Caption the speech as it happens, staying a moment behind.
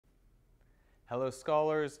Hello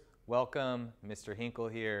scholars, welcome, Mr. Hinkle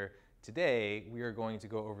here. Today we are going to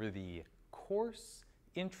go over the course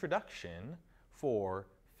introduction for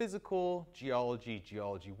Physical Geology,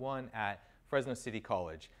 Geology 1 at Fresno City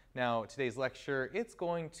College. Now today's lecture, it's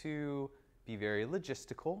going to be very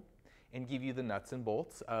logistical and give you the nuts and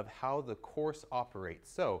bolts of how the course operates.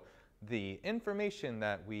 So the information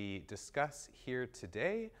that we discuss here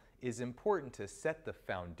today is important to set the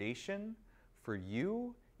foundation for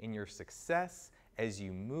you in your success as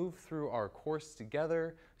you move through our course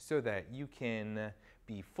together so that you can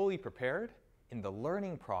be fully prepared in the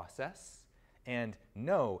learning process and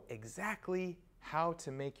know exactly how to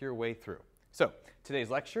make your way through. So today's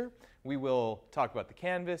lecture, we will talk about the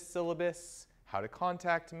Canvas syllabus, how to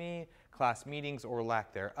contact me, class meetings or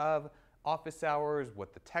lack thereof, office hours,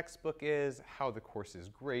 what the textbook is, how the course is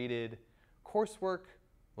graded, coursework,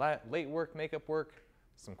 late work, makeup work,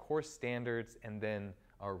 some course standards, and then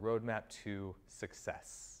our roadmap to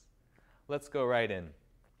success. Let's go right in.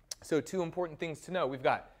 So two important things to know. We've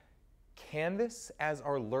got Canvas as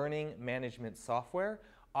our learning management software.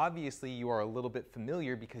 Obviously, you are a little bit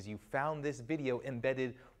familiar because you found this video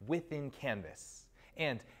embedded within Canvas.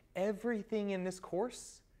 And everything in this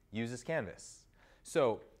course uses Canvas.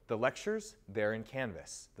 So the lectures, they're in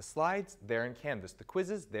Canvas. The slides, they're in Canvas. The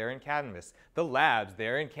quizzes, they're in Canvas. The labs,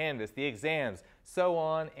 they're in Canvas. The exams, so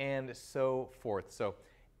on and so forth. So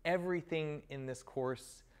everything in this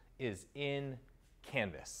course is in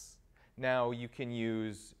Canvas. Now you can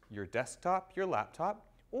use your desktop, your laptop,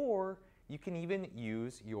 or you can even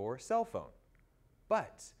use your cell phone.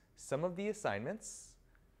 But some of the assignments,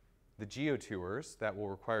 the GeoTours that will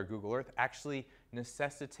require Google Earth, actually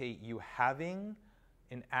necessitate you having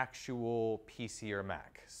an actual PC or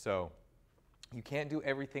Mac. So you can't do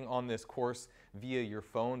everything on this course via your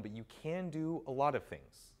phone, but you can do a lot of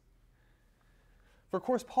things. For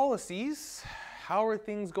course policies, how are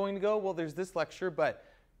things going to go? Well, there's this lecture, but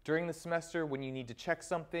during the semester when you need to check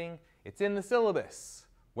something, it's in the syllabus.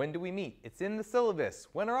 When do we meet? It's in the syllabus.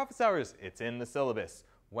 When are office hours? It's in the syllabus.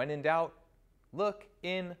 When in doubt, look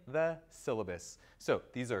in the syllabus. So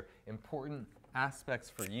these are important aspects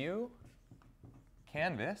for you.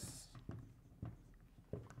 Canvas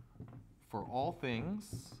for all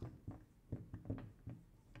things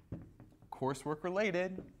coursework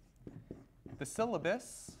related. The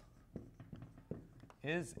syllabus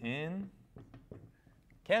is in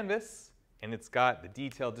Canvas, and it's got the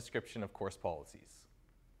detailed description of course policies.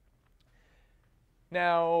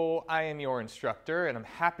 Now, I am your instructor, and I'm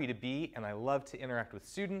happy to be, and I love to interact with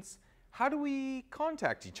students. How do we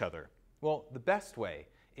contact each other? Well, the best way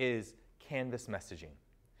is Canvas messaging.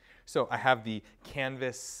 So I have the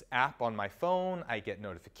Canvas app on my phone. I get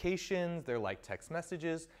notifications. They're like text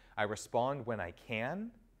messages. I respond when I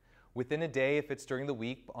can. Within a day, if it's during the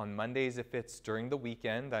week, on Mondays, if it's during the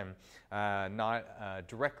weekend, I'm not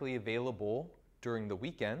directly available during the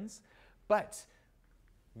weekends, but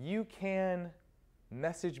you can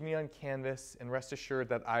message me on Canvas and rest assured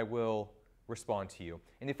that I will respond to you.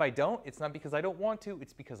 And if I don't, it's not because I don't want to,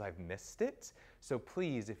 it's because I've missed it. So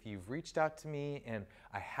please, if you've reached out to me and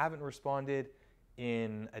I haven't responded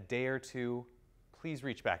in a day or two, please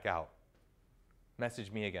reach back out. Message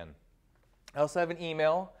me again. I also have an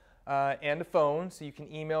email and a phone, so you can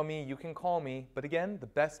email me, you can call me, but again, the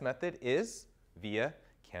best method is via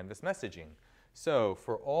Canvas messaging. So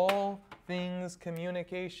for all things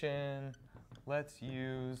communication, let's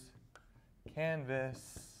use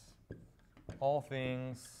Canvas, all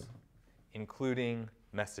things, including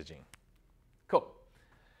messaging. Cool.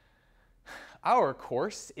 Our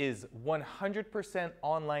course is 100%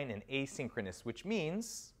 online and asynchronous, which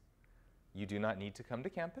means you do not need to come to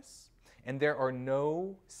campus. And there are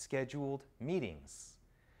no scheduled meetings.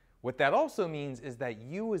 What that also means is that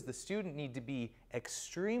you as the student need to be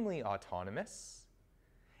extremely autonomous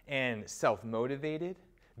and self-motivated,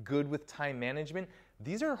 good with time management.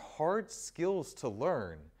 These are hard skills to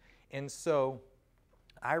learn. And so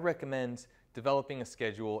I recommend developing a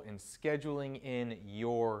schedule and scheduling in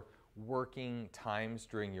your working times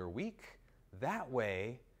during your week. That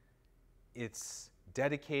way, it's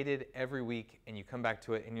dedicated every week and you come back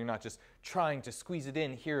to it and you're not just trying to squeeze it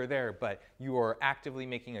in here or there, but you are actively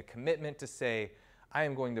making a commitment to say, I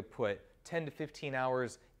am going to put 10 to 15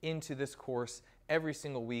 hours into this course every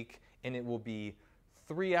single week, and it will be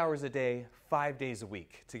 3 hours a day, 5 days a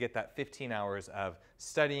week to get that 15 hours of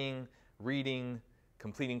studying, reading,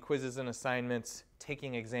 completing quizzes and assignments,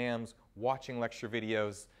 taking exams, watching lecture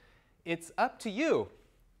videos. It's up to you.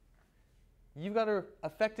 You've got to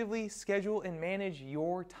effectively schedule and manage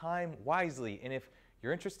your time wisely. And if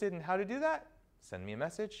you're interested in how to do that, send me a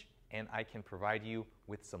message and I can provide you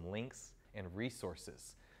with some links and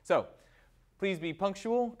resources. So please be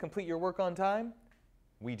punctual, complete your work on time.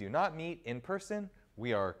 We do not meet in person.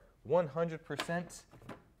 We are 100%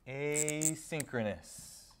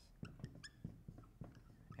 asynchronous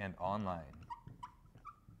and online.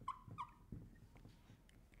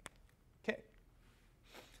 Okay.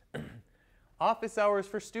 Office hours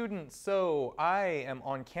for students. So I am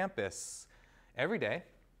on campus every day,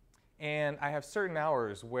 and I have certain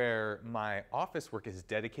hours where my office work is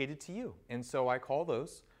dedicated to you. And so I call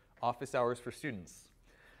those office hours for students.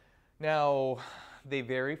 Now, they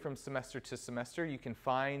vary from semester to semester. You can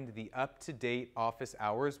find the up-to-date office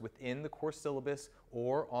hours within the course syllabus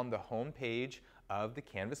or on the home page of the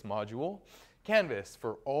Canvas module. Canvas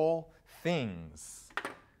for all things.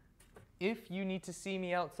 If you need to see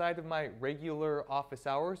me outside of my regular office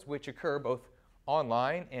hours, which occur both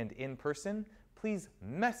online and in person, please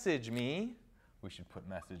message me. We should put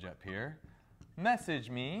message up here. Message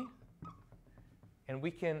me, and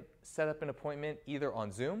we can set up an appointment either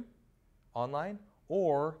on Zoom, online,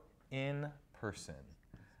 or in person.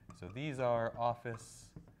 So these are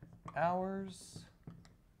office hours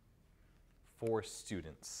for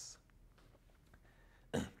students.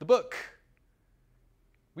 The book.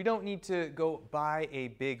 We don't need to go buy a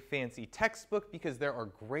big fancy textbook because there are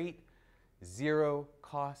great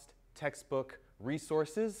zero-cost textbook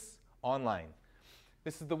resources online.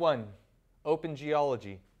 This is the one, Open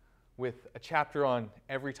Geology, with a chapter on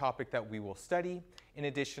every topic that we will study. In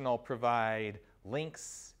addition, I'll provide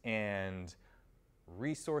links and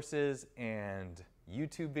resources and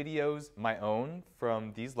YouTube videos, my own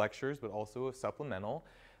from these lectures, but also a supplemental,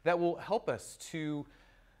 that will help us to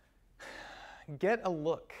get a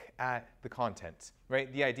look at the content,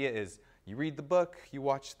 right? The idea is you read the book, you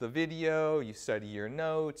watch the video, you study your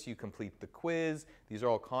notes, you complete the quiz. These are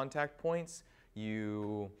all contact points.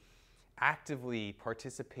 You actively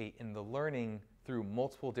participate in the learning through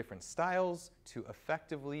multiple different styles to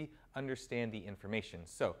effectively understand the information.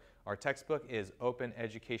 So our textbook is open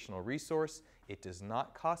educational resource. It does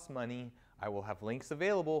not cost money. I will have links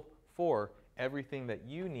available for everything that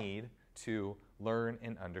you need to learn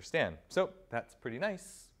and understand. So that's pretty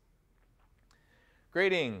nice.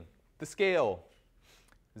 Grading, the scale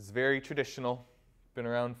is very traditional. Been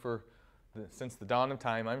around since the dawn of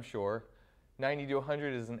time, I'm sure. 90 to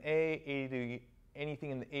 100 is an A, 80 to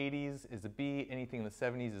anything in the 80s is a B, anything in the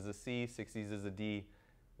 70s is a C, 60s is a D,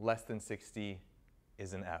 less than 60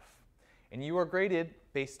 is an F. And you are graded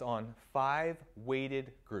based on 5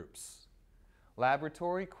 weighted groups.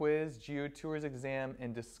 Laboratory, quiz, geotours, exam,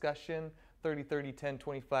 and discussion, 30, 30, 10,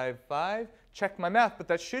 25, 5. Check my math, but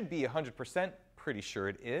that should be 100%. Pretty sure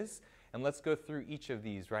it is. And let's go through each of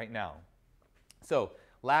these right now. So,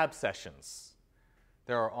 lab sessions.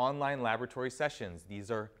 There are online laboratory sessions. These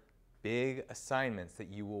are big assignments that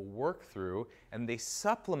you will work through, and they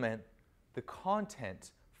supplement the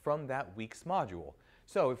content from that week's module.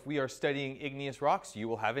 So if we are studying igneous rocks, you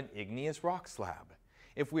will have an igneous rocks lab.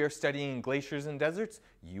 If we are studying glaciers and deserts,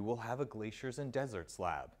 you will have a glaciers and deserts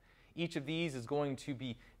lab. Each of these is going to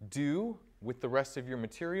be due with the rest of your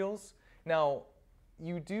materials. Now,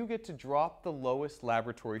 you do get to drop the lowest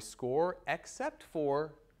laboratory score except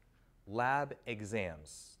for lab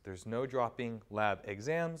exams. There's no dropping lab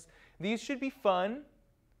exams. These should be fun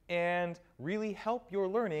and really help your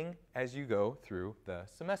learning as you go through the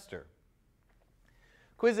semester.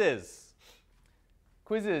 Quizzes.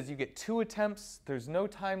 Quizzes, you get 2 attempts. There's no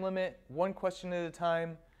time limit, 1 question at a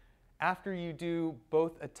time. After you do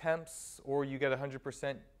both attempts, or you get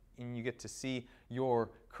 100% and you get to see your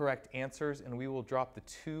correct answers, and we will drop the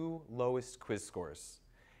 2 lowest quiz scores.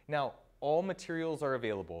 Now, all materials are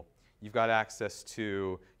available. You've got access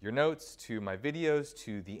to your notes, to my videos,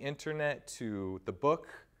 to the internet, to the book,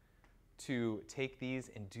 to take these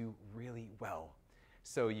and do really well.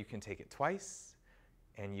 So you can take it twice,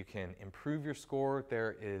 and you can improve your score.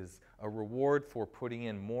 There is a reward for putting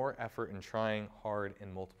in more effort and trying hard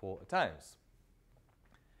and multiple times.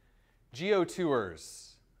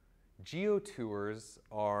 Geotours. Geotours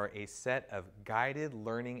are a set of guided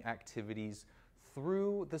learning activities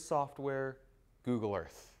through the software Google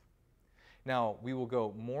Earth. Now, we will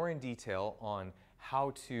go more in detail on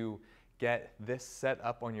how to get this set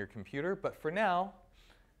up on your computer, but for now,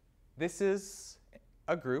 this is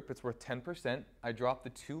a group. It's worth 10%. I dropped the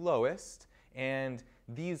 2 lowest, and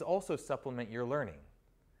these also supplement your learning.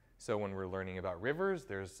 So when we're learning about rivers,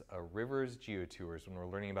 there's a rivers geotours. When we're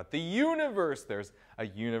learning about the universe, there's a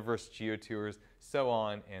universe geotours, so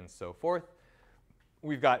on and so forth.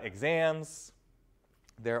 We've got exams.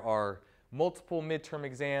 There are multiple midterm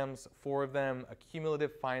exams, 4 of them, a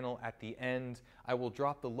cumulative final at the end. I will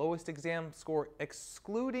drop the lowest exam score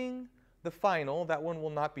excluding the final, that one will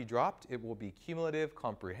not be dropped. It will be cumulative,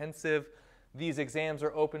 comprehensive. These exams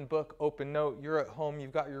are open book, open note. You're at home,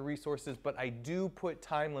 you've got your resources, but I do put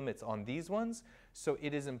time limits on these ones. So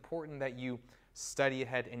it is important that you study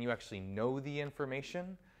ahead and you actually know the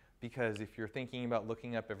information, because if you're thinking about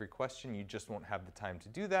looking up every question, you just won't have the time to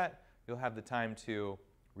do that. You'll have the time to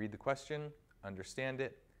read the question, understand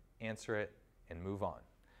it, answer it, and move on.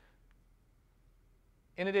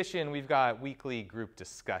 In addition, we've got weekly group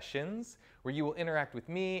discussions where you will interact with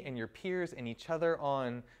me and your peers and each other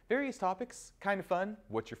on various topics. Kind of fun.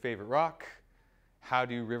 What's your favorite rock? How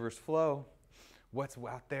do rivers flow? What's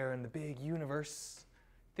out there in the big universe?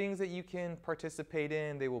 Things that you can participate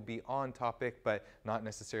in. They will be on topic, but not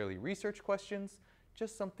necessarily research questions.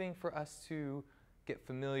 Just something for us to get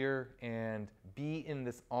familiar and be in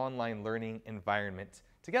this online learning environment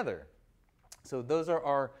together. So those are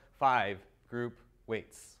our 5 group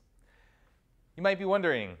weights. You might be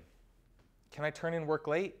wondering, can I turn in work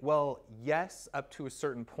late? Well, yes, up to a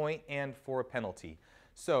certain point and for a penalty.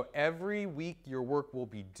 So every week your work will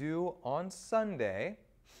be due on Sunday.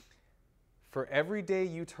 For every day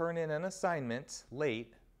you turn in an assignment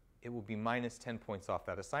late, it will be minus 10 points off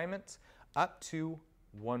that assignment up to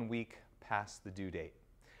 1 week past the due date.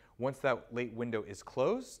 Once that late window is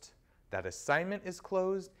closed, that assignment is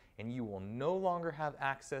closed, and you will no longer have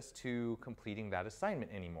access to completing that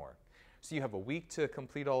assignment anymore. So you have a week to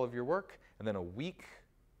complete all of your work, and then a week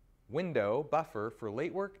window buffer for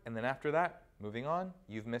late work, and then after that, moving on,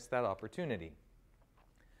 you've missed that opportunity.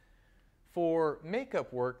 For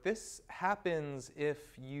makeup work, this happens if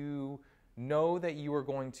you know that you are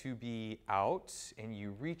going to be out and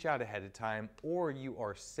you reach out ahead of time, or you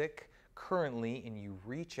are sick currently and you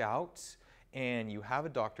reach out and you have a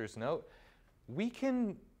doctor's note. We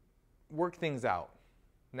can work things out.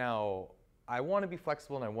 Now, I want to be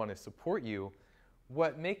flexible and I want to support you.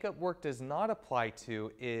 What makeup work does not apply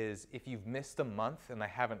to is if you've missed a month and I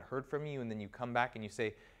haven't heard from you, and then you come back and you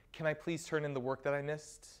say, can I please turn in the work that I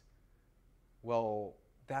missed? Well,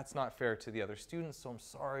 that's not fair to the other students, so I'm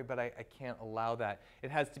sorry, but I can't allow that.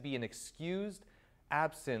 It has to be an excused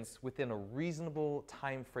absence within a reasonable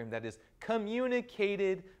time frame that is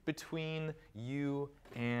communicated between you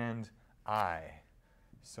and I.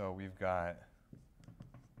 So we've got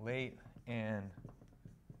late and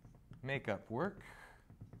makeup work,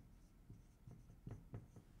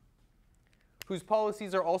 whose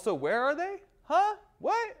policies are also, where are they? Huh?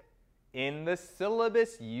 What? In the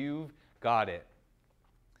syllabus. You've got it.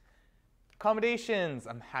 Accommodations.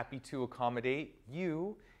 I'm happy to accommodate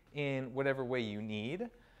you in whatever way you need.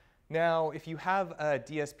 Now, if you have a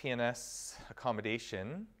DSPNS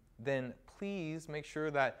accommodation, then please make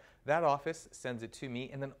sure that that office sends it to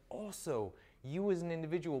me. And then also, you as an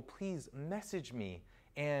individual, please message me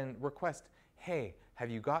and request, hey, have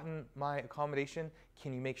you gotten my accommodation?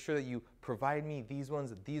 Can you make sure that you provide me these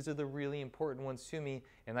ones? These are the really important ones to me,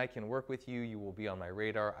 and I can work with you. You will be on my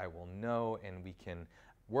radar. I will know, and we can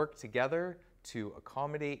work together to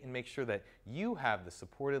accommodate and make sure that you have the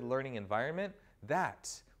supported learning environment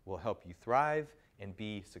that will help you thrive and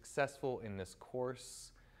be successful in this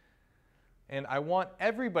course. And I want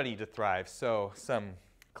everybody to thrive, so some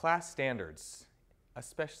class standards,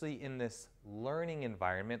 especially in this learning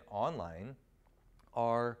environment online,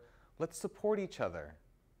 are let's support each other,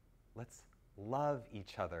 let's love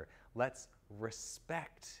each other, let's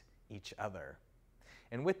respect each other.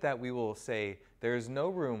 And with that, we will say there is no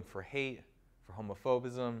room for hate, for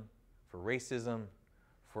homophobism, for racism,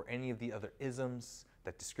 for any of the other isms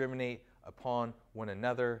that discriminate upon one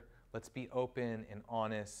another. Let's be open and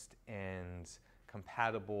honest and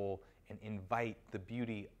compatible and invite the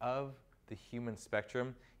beauty of the human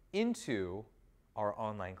spectrum into our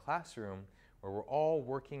online classroom, where we're all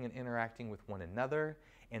working and interacting with one another.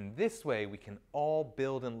 And this way we can all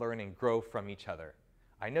build and learn and grow from each other.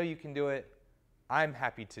 I know you can do it. I'm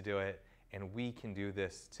happy to do it. And we can do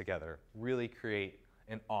this together. Really create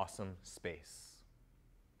an awesome space.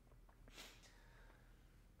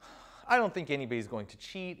 I don't think anybody's going to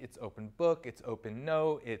cheat. It's open book, it's open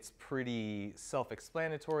note, it's pretty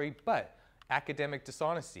self-explanatory, but academic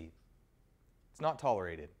dishonesty, it's not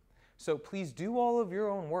tolerated. So please do all of your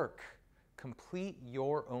own work. Complete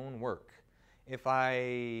your own work. If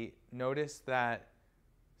I notice that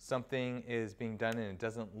something is being done and it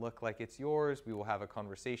doesn't look like it's yours, we will have a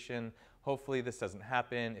conversation. Hopefully this doesn't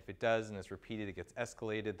happen. If it does and it's repeated, it gets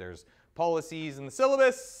escalated. There's policies in the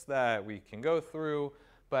syllabus that we can go through,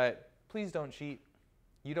 but please don't cheat.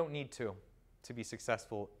 You don't need to be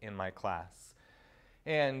successful in my class.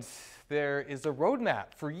 And there is a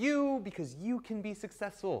roadmap for you because you can be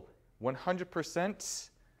successful 100%,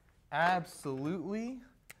 absolutely.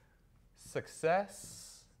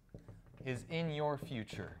 Success is in your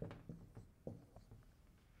future.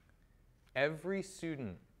 Every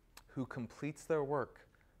student who completes their work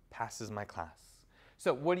passes my class.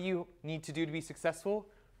 So what do you need to do to be successful?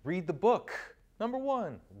 Read the book. Number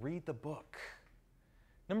 1, read the book.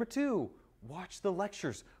 Number 2, watch the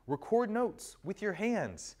lectures. Record notes with your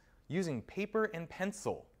hands using paper and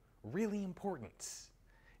pencil. Really important.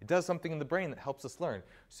 It does something in the brain that helps us learn.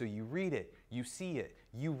 So you read it, you see it,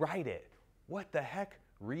 you write it. What the heck?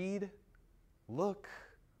 Read, look,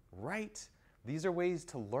 write. These are ways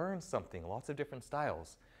to learn something, lots of different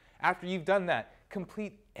styles. After you've done that,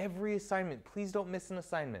 complete every assignment. Please don't miss an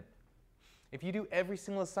assignment. If you do every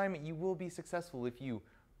single assignment, you will be successful. If you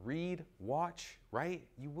read, watch, write,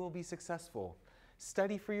 you will be successful.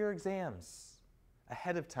 Study for your exams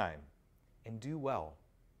ahead of time and do well.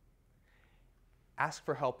 Ask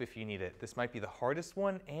for help if you need it. This might be the hardest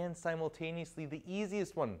one and simultaneously the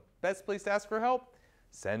easiest one. Best place to ask for help?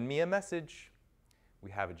 Send me a message.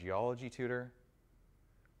 We have a geology tutor.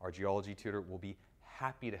 Our geology tutor will be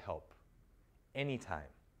happy to help anytime.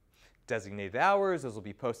 Designated hours, those will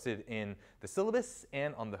be posted in the syllabus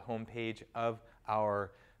and on the home page of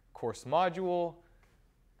our course module.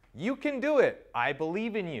 You can do it. I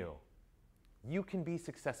believe in you. You can be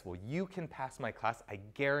successful. You can pass my class. I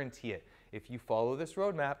guarantee it. If you follow this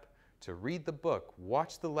roadmap to read the book,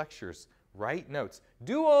 watch the lectures, write notes,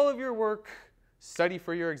 do all of your work, study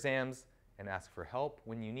for your exams, and ask for help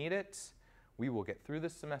when you need it, we will get through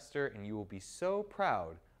this semester and you will be so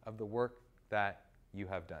proud of the work that you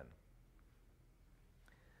have done.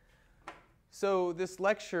 So this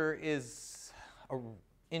lecture is an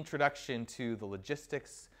introduction to the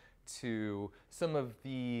logistics, to some of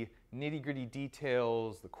the nitty-gritty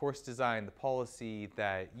details, the course design, the policy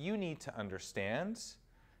that you need to understand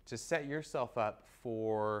to set yourself up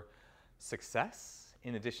for success,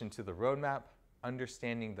 in addition to the roadmap,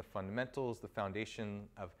 understanding the fundamentals, the foundation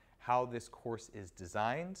of how this course is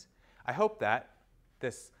designed. I hope that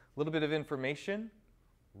this little bit of information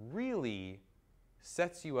really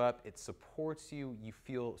sets you up, it supports you, you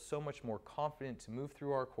feel so much more confident to move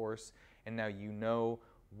through our course, and now you know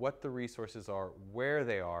what the resources are, where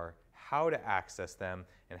they are, how to access them,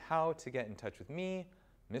 and how to get in touch with me,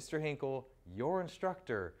 Mr. Hinkle, your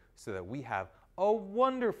instructor, so that we have a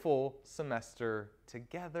wonderful semester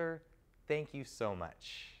together. Thank you so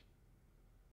much.